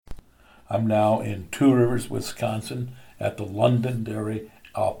I'm now in Two Rivers, Wisconsin at the Londonderry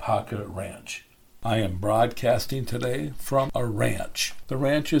Alpaca Ranch. I am broadcasting today from a ranch. The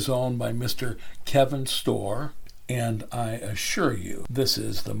ranch is owned by Mr. Kevin Storr, and I assure you this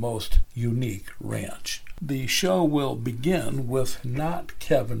is the most unique ranch. The show will begin with not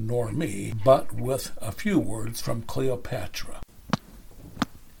Kevin nor me, but with a few words from Cleopatra.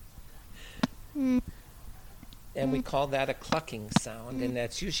 And we call that a clucking sound, and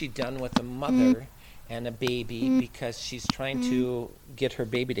that's usually done with a mother and a baby because she's trying to get her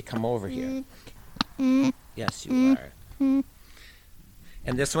baby to come over here. Yes, you are.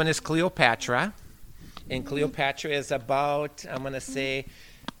 And this one is Cleopatra, and Cleopatra is about, I'm going to say,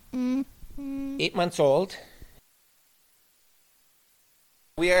 8 months old.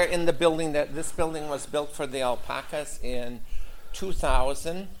 We are in the building this building was built for the alpacas in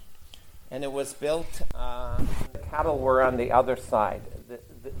 2000. And it was built, the cattle were on the other side.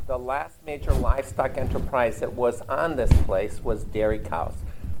 The last major livestock enterprise that was on this place was dairy cows.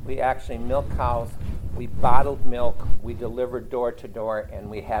 We actually milked cows, we bottled milk, we delivered door to door, and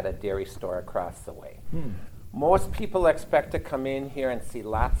we had a dairy store across the way. Most people expect to come in here and see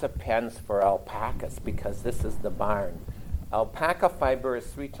lots of pens for alpacas because this is the barn. Alpaca fiber is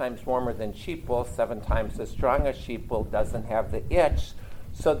 3 times warmer than sheep wool, 7 times as strong as sheep wool, doesn't have the itch.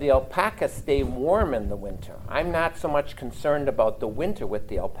 So the alpacas stay warm in the winter. I'm not so much concerned about the winter with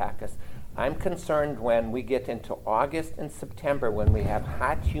the alpacas. I'm concerned when we get into August and September when we have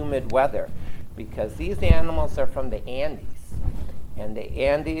hot, humid weather because these animals are from the Andes. And the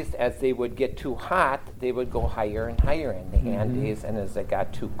Andes, as they would get too hot, they would go higher and higher in the Andes. And as it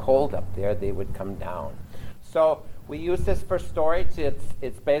got too cold up there, they would come down. So we use this for storage.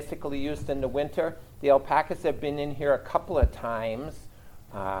 It's basically used in the winter. The alpacas have been in here a couple of times.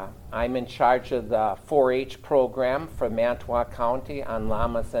 I'm in charge of the 4-H program for Mantua County on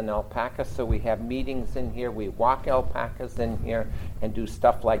llamas and alpacas, so we have meetings in here. We walk alpacas in here and do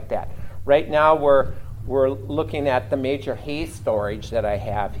stuff like that. Right now we're looking at the major hay storage that I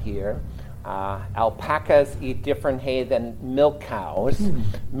have here. Alpacas eat different hay than milk cows.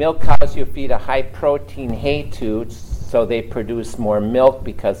 Milk cows you feed a high protein hay to, so they produce more milk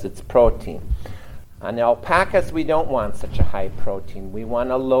because it's protein. On alpacas, we don't want such a high protein. We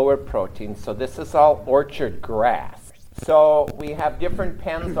want a lower protein. So this is all orchard grass. So we have different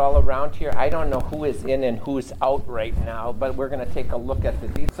pens all around here. I don't know who is in and who's out right now, but we're going to take a look at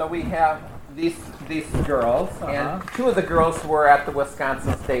the So we have these girls, and 2 of the girls were at the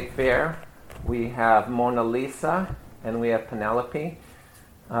Wisconsin State Fair. We have Mona Lisa, and we have Penelope.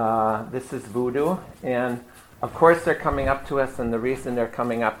 This is Voodoo, and of course they're coming up to us, and the reason they're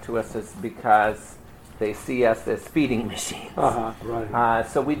coming up to us is because they see us as feeding machines. Right.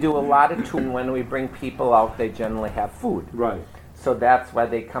 So we do a lot of tooling. When we bring people out, they generally have food. Right. So that's why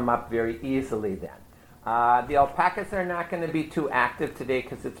they come up very easily then. The alpacas are not going to be too active today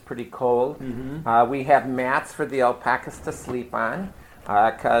because it's pretty cold. We have mats for the alpacas to sleep on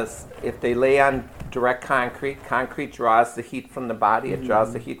because if they lay on direct concrete draws the heat from the body. It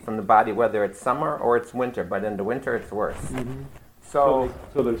draws the heat from the body whether it's summer or it's winter, but in the winter it's worse. So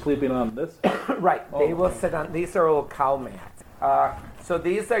they're sleeping on this? Right. They will sit on, these are old cow mats. So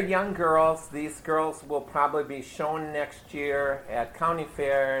these are young girls. These girls will probably be shown next year at county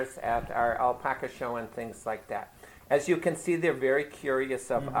fairs, at our alpaca show and things like that. As you can see, they're very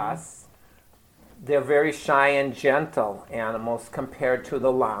curious of us. They're very shy and gentle animals compared to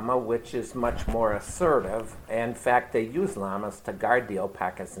the llama, which is much more assertive. In fact, they use llamas to guard the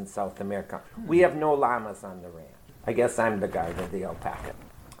alpacas in South America. We have no llamas on the ranch. I guess I'm the guard of the alpaca.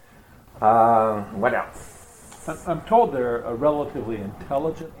 What else? I'm told they're a relatively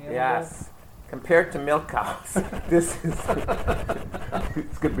intelligent animal. Yes. Compared to milk cows, this is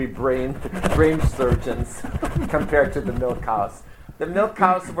it's going to be brain surgeons compared to the milk cows. The milk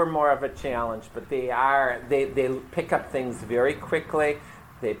cows were more of a challenge, but they pick up things very quickly.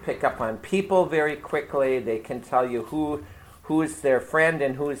 They pick up on people very quickly. They can tell you who's their friend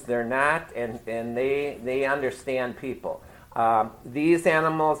and who's they're not, and they understand people. These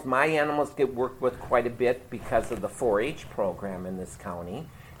animals, my animals, get worked with quite a bit because of the 4-H program in this county.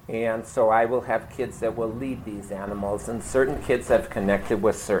 And so I will have kids that will lead these animals, and certain kids have connected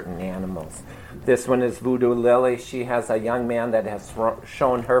with certain animals. This one is Voodoo Lily. She has a young man that has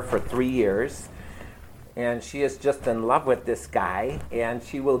shown her for 3 years, and she is just in love with this guy, and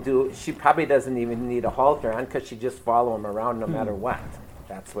she probably doesn't even need a halter on because she just follow him around no matter what.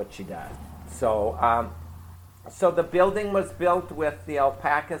 That's what she does. So the building was built with the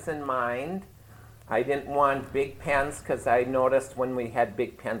alpacas in mind. I didn't want big pens because I noticed when we had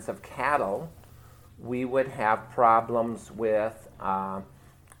big pens of cattle, we would have problems with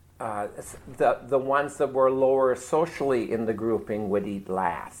the ones that were lower socially in the grouping would eat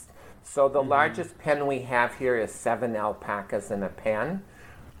last. So the largest pen we have here is 7 alpacas in a pen.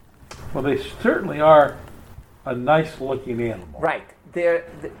 Well, they certainly are a nice-looking animal. Right. They're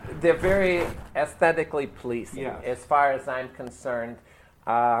very aesthetically pleasing, Yes. as far as I'm concerned.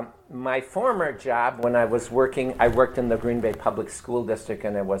 My former job, when I worked in the Green Bay Public School District,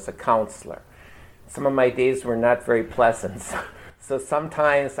 and I was a counselor. Some of my days were not very pleasant. So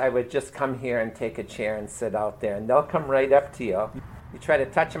sometimes I would just come here and take a chair and sit out there, and they'll come right up to you. You try to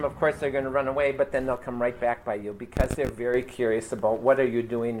touch them, of course they're going to run away, but then they'll come right back by you because they're very curious about what are you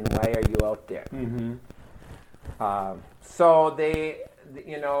doing and why are you out there. Mm-hmm. So they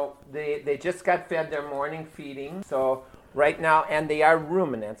just got fed their morning feeding. So right now, and they are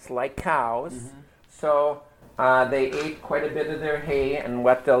ruminants like cows. Mm-hmm. So they ate quite a bit of their hay, and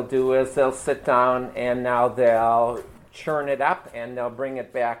what they'll do is they'll sit down and now they'll churn it up and they'll bring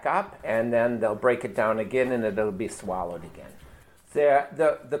it back up and then they'll break it down again and it'll be swallowed again.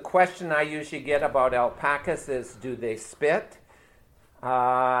 The question I usually get about alpacas is, do they spit?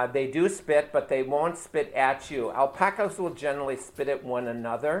 They do spit, but they won't spit at you. Alpacas will generally spit at one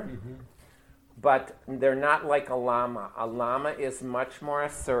another, but they're not like a llama. A llama is much more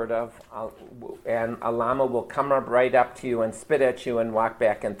assertive, and a llama will come up right up to you and spit at you and walk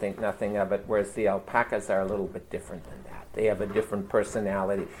back and think nothing of it, whereas the alpacas are a little bit different than that. They have a different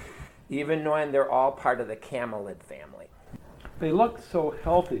personality, even knowing they're all part of the camelid family. They look so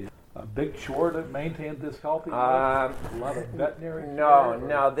healthy. A big chore to maintain this healthy life? A lot of veterinary care?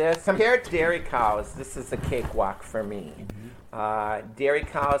 No. There's compared to dairy cows, this is a cakewalk for me. Dairy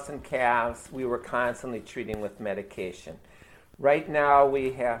cows and calves, we were constantly treating with medication. Right now, we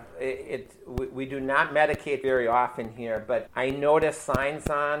do not medicate very often here, but I notice signs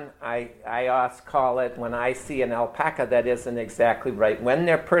on. I always call it, when I see an alpaca that isn't exactly right, when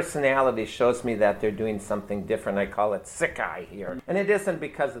their personality shows me that they're doing something different, I call it sick eye here. And it isn't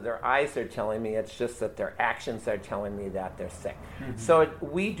because of their eyes are telling me, it's just that their actions are telling me that they're sick. So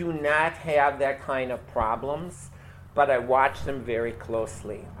we do not have that kind of problems, but I watch them very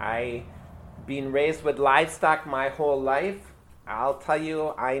closely. Being raised with livestock my whole life, I'll tell you,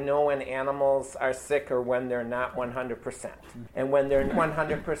 I know when animals are sick or when they're not 100%. And when they're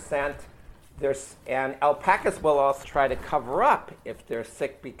 100%, and alpacas will also try to cover up if they're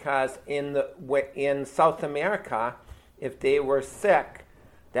sick, because in South America, if they were sick,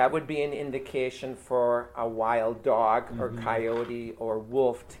 that would be an indication for a wild dog or coyote or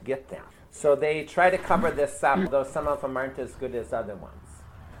wolf to get them. So they try to cover this up, though some of them aren't as good as other ones.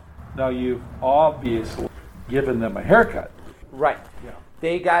 Now, you've obviously given them a haircut. Right. Yeah.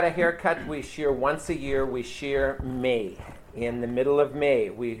 They got a haircut. We shear once a year. We shear May, in the middle of May.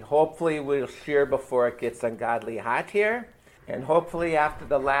 Hopefully we'll shear before it gets ungodly hot here, and hopefully after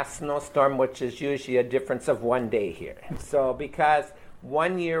the last snowstorm, which is usually a difference of 1 day here. So because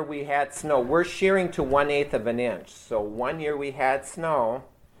one year we had snow, we're shearing to 1/8 of an inch. So 1 year we had snow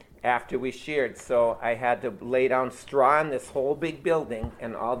after we sheared, so I had to lay down straw in this whole big building,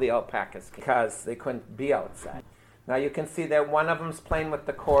 and all the alpacas came because they couldn't be outside. Now you can see that one of them's playing with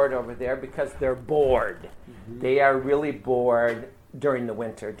the cord over there because they're bored. They are really bored during the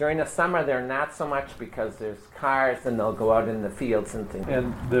winter. During the summer, they're not so much because there's cars and they'll go out in the fields and things.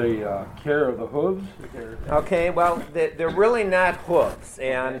 And the care of the hooves? Okay, well, they're really not hooves.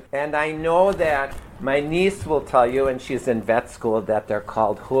 And I know that my niece will tell you, and she's in vet school, that they're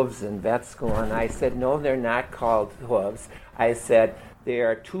called hooves in vet school. And I said, no, they're not called hooves. I said, they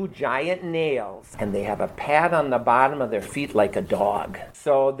are 2 giant nails, and they have a pad on the bottom of their feet like a dog.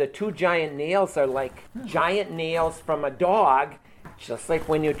 So the 2 giant nails are like giant nails from a dog. Just like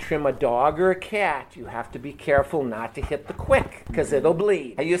when you trim a dog or a cat, you have to be careful not to hit the quick, because it'll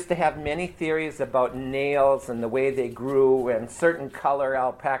bleed. I used to have many theories about nails and the way they grew, and certain color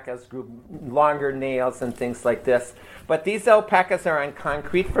alpacas grew longer nails and things like this. But these alpacas are on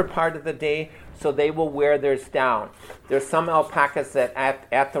concrete for part of the day, so they will wear theirs down. There's some alpacas that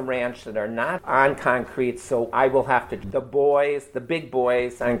at the ranch that are not on concrete, so I will have to. The big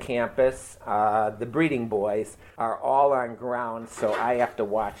boys on campus, the breeding boys, are all on ground, so I have to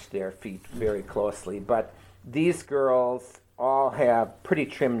watch their feet very closely. But these girls all have pretty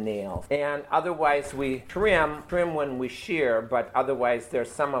trim nails. And otherwise we trim when we shear, but otherwise there's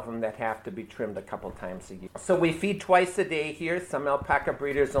some of them that have to be trimmed a couple times a year. So we feed twice a day here. Some alpaca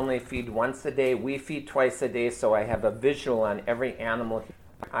breeders only feed once a day. We feed twice a day, so I have a visual on every animal.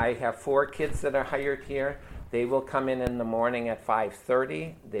 I have 4 kids that are hired here. They will come in the morning at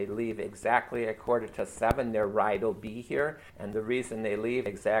 5:30. They leave exactly at 6:45. Their ride will be here. And the reason they leave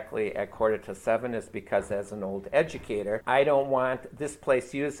exactly at 6:45 is because as an old educator, I don't want this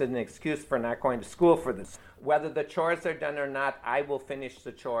place used as an excuse for not going to school for this. Whether the chores are done or not, I will finish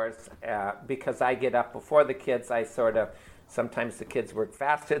the chores because I get up before the kids. Sometimes the kids work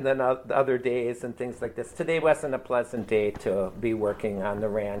faster than other days and things like this. Today wasn't a pleasant day to be working on the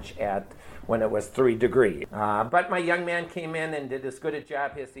ranch when it was 3 degrees. But my young man came in and did as good a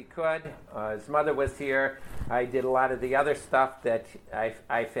job as he could. His mother was here. I did a lot of the other stuff that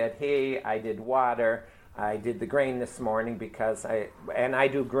I fed hay, I did water. I did the grain this morning because I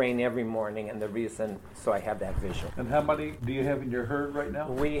do grain every morning, and the reason, so I have that visual. And how many do you have in your herd right now?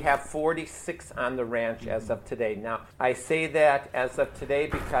 We have 46 on the ranch as of today. Now, I say that as of today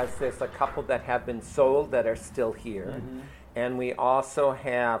because there's a couple that have been sold that are still here. Mm-hmm. And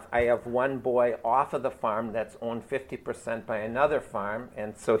I have one boy off of the farm that's owned 50% by another farm,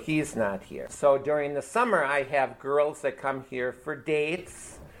 and so he's not here. So during the summer, I have girls that come here for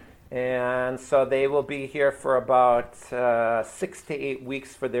dates. And so they will be here for about 6 to 8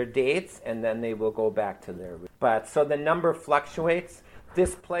 weeks for their dates, and then they will go back to their. But so the number fluctuates.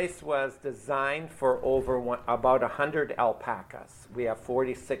 This place was designed for about 100 alpacas. We have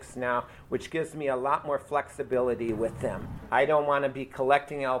 46 now, which gives me a lot more flexibility with them. I don't want to be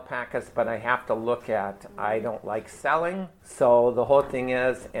collecting alpacas, but I have to look at. I don't like selling, so the whole thing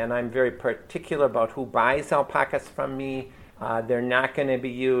is, and I'm very particular about who buys alpacas from me. They're not going to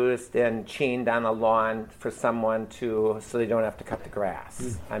be used and chained on a lawn for someone so they don't have to cut the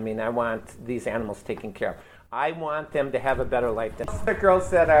grass. I mean, I want these animals taken care of. I want them to have a better life. The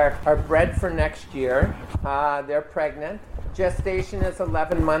girls that are bred for next year, they're pregnant. Gestation is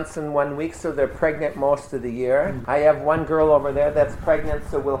 11 months and 1 week, so they're pregnant most of the year. I have one girl over there that's pregnant,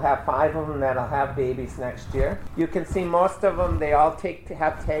 so we'll have 5 of them that'll have babies next year. You can see most of them, they all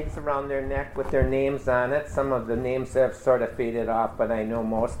have tags around their neck with their names on it. Some of the names have sort of faded off, but I know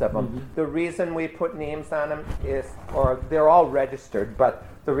most of them. Mm-hmm. The reason we put names on them they're all registered, but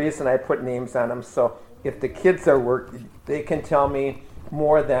the reason I put names on them, so if the kids are working, they can tell me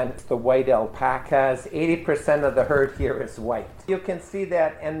more than the white alpacas. 80% of the herd here is white. You can see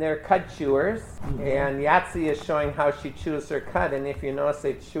that, and they're cud chewers. Mm-hmm. And Yahtzee is showing how she chews her cud. And if you notice,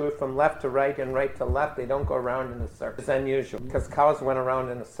 they chew it from left to right and right to left. They don't go around in a circle. It's unusual because cows went around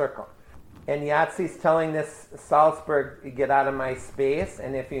in a circle. And Yahtzee's telling this Salzburg, get out of my space.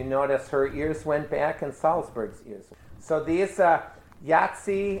 And if you notice, her ears went back and Salzburg's ears. So these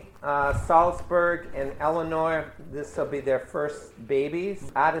Yahtzee, Salzburg, and Eleanor, this will be their first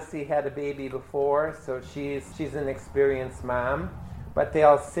babies. Odyssey had a baby before, so she's an experienced mom. But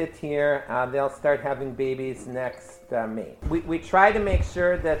they'll sit here, they'll start having babies next May. We try to make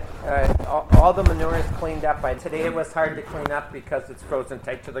sure that all the manure is cleaned up. By today it was hard to clean up because it's frozen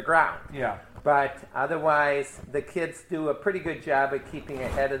tight to the ground. Yeah. But otherwise, the kids do a pretty good job of keeping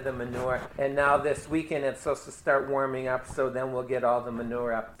ahead of the manure. And now this weekend, it's supposed to start warming up, so then we'll get all the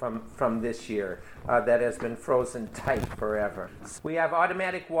manure up from this year that has been frozen tight forever. We have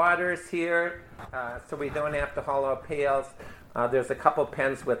automatic waters here, so we don't have to haul out pails. There's a couple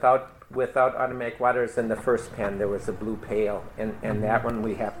pens without automatic waters. In the first pen, there was a blue pail, and that one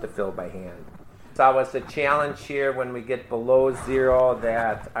we have to fill by hand. It's always a challenge here when we get below zero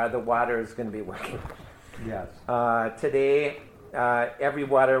that the water is going to be working. Yes. Today, every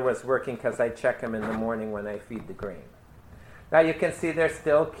water was working because I check them in the morning when I feed the grain. Now you can see they're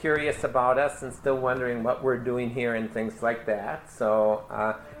still curious about us and still wondering what we're doing here and things like that. So,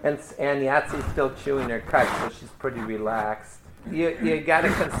 and Yahtzee's still chewing her cud, so she's pretty relaxed. You got to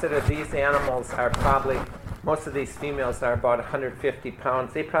consider these animals are probably, most of these females are about 150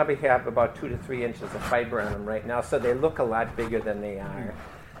 pounds. They probably have about 2 to 3 inches of fiber on them right now, so they look a lot bigger than they are.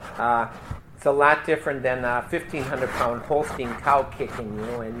 It's a lot different than a 1,500-pound Holstein cow kicking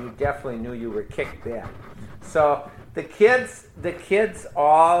you, and you definitely knew you were kicked then. So the kids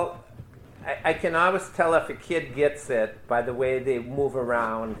all, I can always tell if a kid gets it by the way they move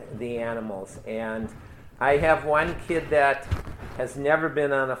around the animals. And I have one kid that has never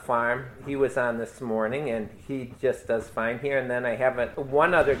been on a farm. He was on this morning, and he just does fine here. And then I have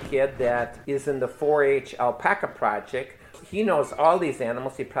one other kid that is in the 4-H alpaca project. He knows all these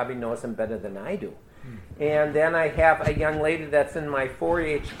animals. He probably knows them better than I do. And then I have a young lady that's in my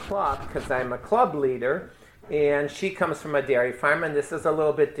 4-H club because I'm a club leader, and she comes from a dairy farm, and this is a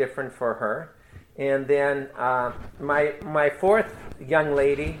little bit different for her. And then my fourth young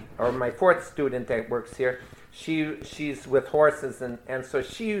lady, or my fourth student that works here, she's with horses, and so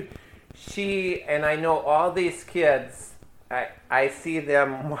she and I know all these kids. I see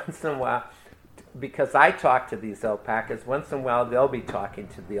them once in a while. because I talk to these alpacas, once in a while they'll be talking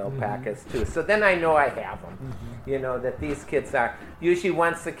to the alpacas too. So then I know I have them. You know, that these kids are, usually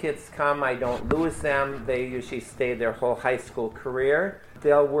once the kids come, I don't lose them. They usually stay their whole high school career.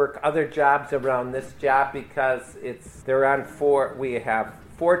 They'll work other jobs around this job because they're on we have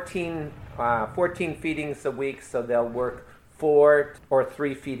 14 feedings a week, so they'll work 4 or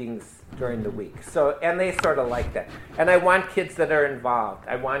 3 feedings during the week. So, and they sort of like that. And I want kids that are involved.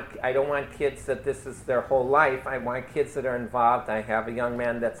 I don't want kids that this is their whole life. I want kids that are involved. I have a young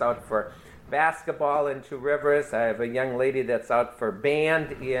man that's out for basketball in Two Rivers. I have a young lady that's out for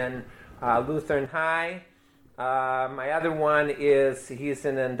band in Lutheran High. My other one he's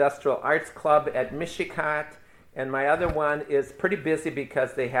in an industrial arts club at Michigan. And my other one is pretty busy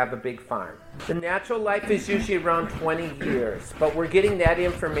because they have a big farm. The natural life is usually around 20 years, but we're getting that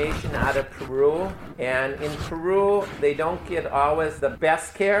information out of Peru. And in Peru, they don't get always the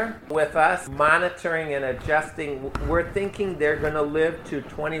best care. With us monitoring and adjusting, we're thinking they're going to live to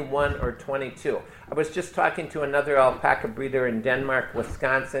 21 or 22. I was just talking to another alpaca breeder in Denmark,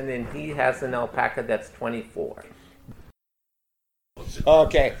 Wisconsin, and he has an alpaca that's 24.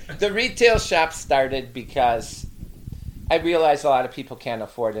 Okay, the retail shop started because I realize a lot of people can't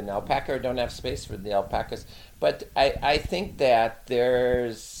afford an alpaca or don't have space for the alpacas. But I think that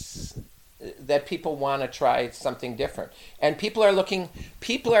that people want to try something different, and people are looking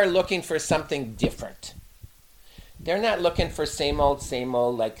for something different. They're not looking for same old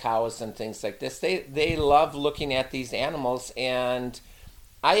like cows and things like this. They love looking at these animals. And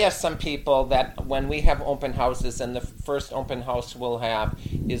I have some people that when we have open houses, and the first open house we'll have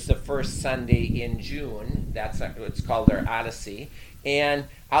is the first Sunday in June. It's called their Odyssey. And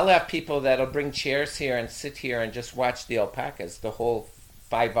I'll have people that'll bring chairs here and sit here and just watch the alpacas the whole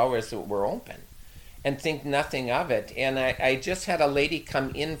 5 hours that we're open and think nothing of it. And I just had a lady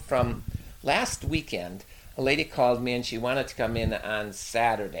come in from last weekend. A lady called me and she wanted to come in on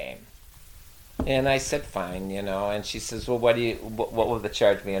Saturday. And I said, fine, and she says, well, what will the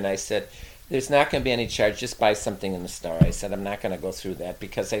charge be? And I said, there's not going to be any charge, just buy something in the store. I said, I'm not going to go through that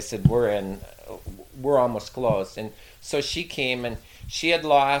because I said, we're almost closed. And so she came and she had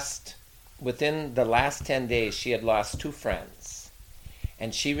lost, within the last 10 days, she had lost 2 friends.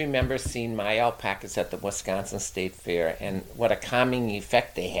 And she remembers seeing my alpacas at the Wisconsin State Fair and what a calming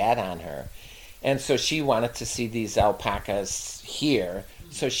effect they had on her. And so she wanted to see these alpacas here.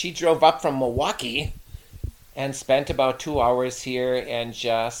 So she drove up from Milwaukee and spent about 2 hours here and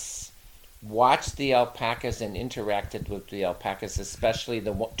just watched the alpacas and interacted with the alpacas, especially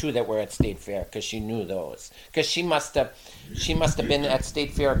the 2 that were at State Fair, because she knew those. Because she must have been at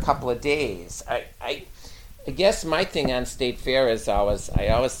State Fair a couple of days. I guess my thing on State Fair is I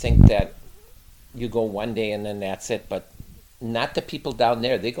always think that you go one day and then that's it, but not the people down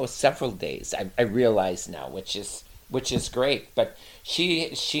there. They go several days. I realize now, which is great. But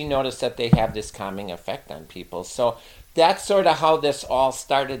she noticed that they have this calming effect on people. So that's sort of how this all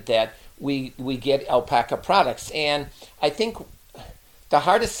started, that we get alpaca products. And I think the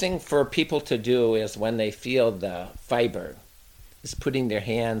hardest thing for people to do is when they feel the fiber, is putting their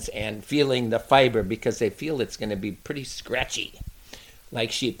hands and feeling the fiber, because they feel it's going to be pretty scratchy,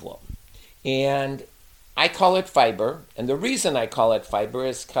 like sheep wool. And I call it fiber. And the reason I call it fiber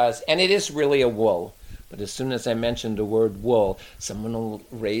is because, and it is really a wool, but as soon as I mention the word wool, someone will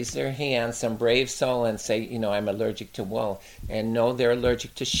raise their hand, some brave soul, and say, I'm allergic to wool. And no, they're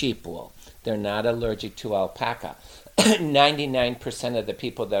allergic to sheep wool. They're not allergic to alpaca. 99% of the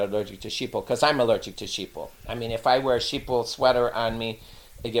people that are allergic to sheep wool, because I'm allergic to sheep wool. I mean, if I wear a sheep wool sweater on me,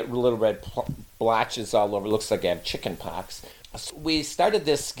 I get little red blotches all over. It looks like I have chicken pox. So we started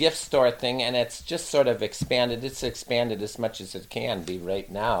this gift store thing, and it's just sort of expanded. It's expanded as much as it can be right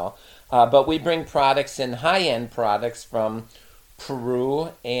now. But we bring products in, high-end products from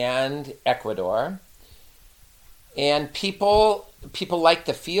Peru and Ecuador. And people like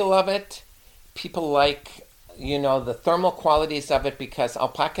the feel of it. People like, the thermal qualities of it, because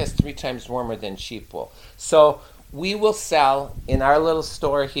alpaca is 3 times warmer than sheep wool. So we will sell in our little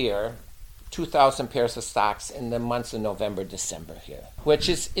store here 2,000 pairs of socks in the months of November, December here, which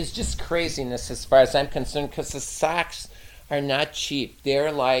is just craziness as far as I'm concerned, because the socks are not cheap.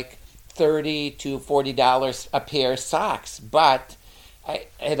 They're like $30 to $40 a pair of socks. But I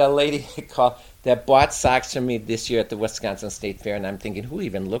had a lady call that bought socks from me this year at the Wisconsin State Fair, and I'm thinking, who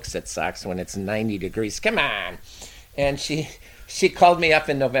even looks at socks when it's 90 degrees? Come on. And she called me up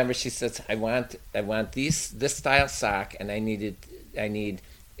in November. She says, I want this style sock, and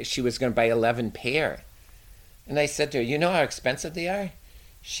she was going to buy 11 pair. And I said to her, you know how expensive they are?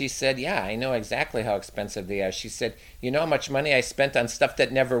 She said, yeah, I know exactly how expensive they are. She said, you know how much money I spent on stuff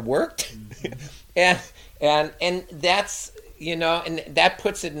that never worked? and that's, and that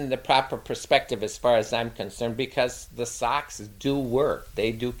puts it in the proper perspective as far as I'm concerned, because the socks do work.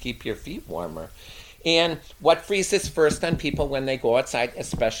 They do keep your feet warmer. And what freezes first on people when they go outside,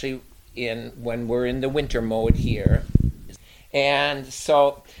 especially when we're in the winter mode here. And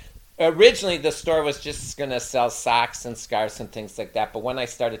so originally the store was just going to sell socks and scarves and things like that. But when I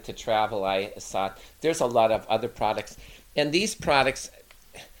started to travel, I saw there's a lot of other products. And these products,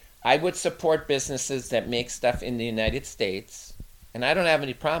 I would support businesses that make stuff in the United States. And I don't have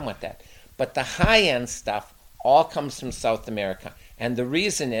any problem with that. But the high-end stuff all comes from South America. And the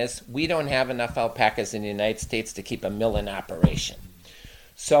reason is we don't have enough alpacas in the United States to keep a mill in operation.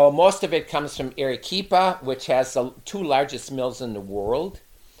 So most of it comes from Arequipa, which has the two largest mills in the world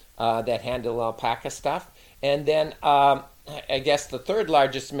that handle alpaca stuff. And then I guess the third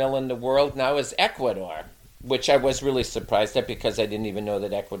largest mill in the world now is Ecuador, which I was really surprised at, because I didn't even know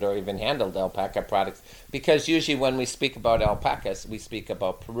that Ecuador even handled alpaca products. Because usually when we speak about alpacas, we speak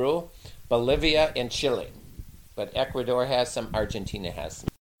about Peru, Bolivia, and Chile. But Ecuador has some, Argentina has some.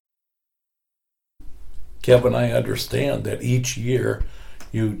 Kevin, I understand that each year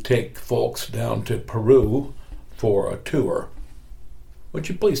you take folks down to Peru for a tour. Would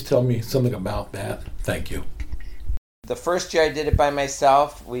you please tell me something about that? Thank you. The first year I did it by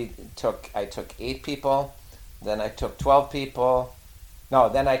myself. I took 8 people, then I took 12 people. No,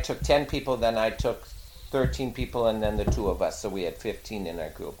 then I took 10 people, then I took 13 people, and then the 2 of us. So we had 15 in our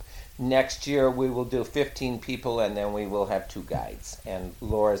group. Next year we will do 15 people, and then we will have 2 guides. And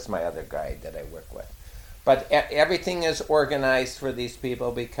Laura's my other guide that I work with. But everything is organized for these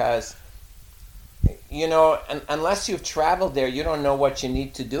people because, unless you've traveled there, you don't know what you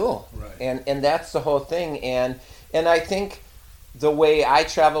need to do. Right. And that's the whole thing. And I think the way I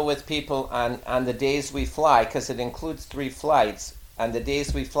travel with people on the days we fly, because it includes 3 flights, on the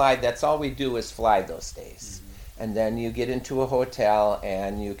days we fly, that's all we do is fly those days. Mm-hmm. And then you get into a hotel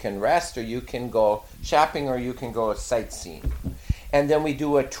and you can rest, or you can go shopping, or you can go sightseeing. And then we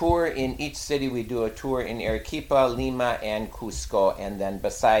do a tour in each city. We do a tour in Arequipa, Lima, and Cusco. And then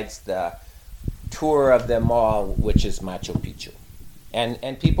besides the tour of them all, which is Machu Picchu.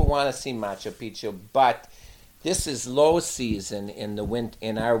 And people want to see Machu Picchu, but this is low season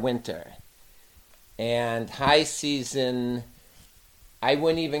in our winter. And high season, I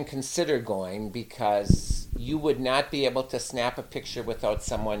wouldn't even consider going, because you would not be able to snap a picture without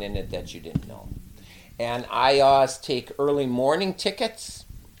someone in it that you didn't know. And I always take early morning tickets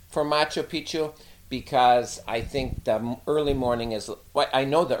for Machu Picchu, because I think the early morning is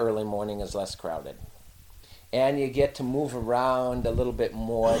less crowded. And you get to move around a little bit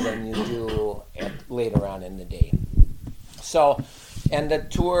more than you do later on in the day. So, and the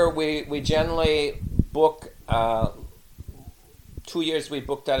tour, we generally book, 2 years we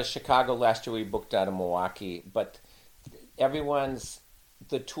booked out of Chicago, last year we booked out of Milwaukee, but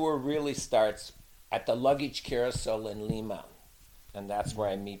the tour really starts at the luggage carousel in Lima, and that's where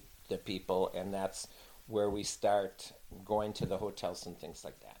I meet the people, and that's where we start going to the hotels and things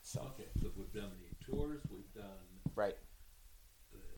like that. So okay, so we've done the tours, we've done right.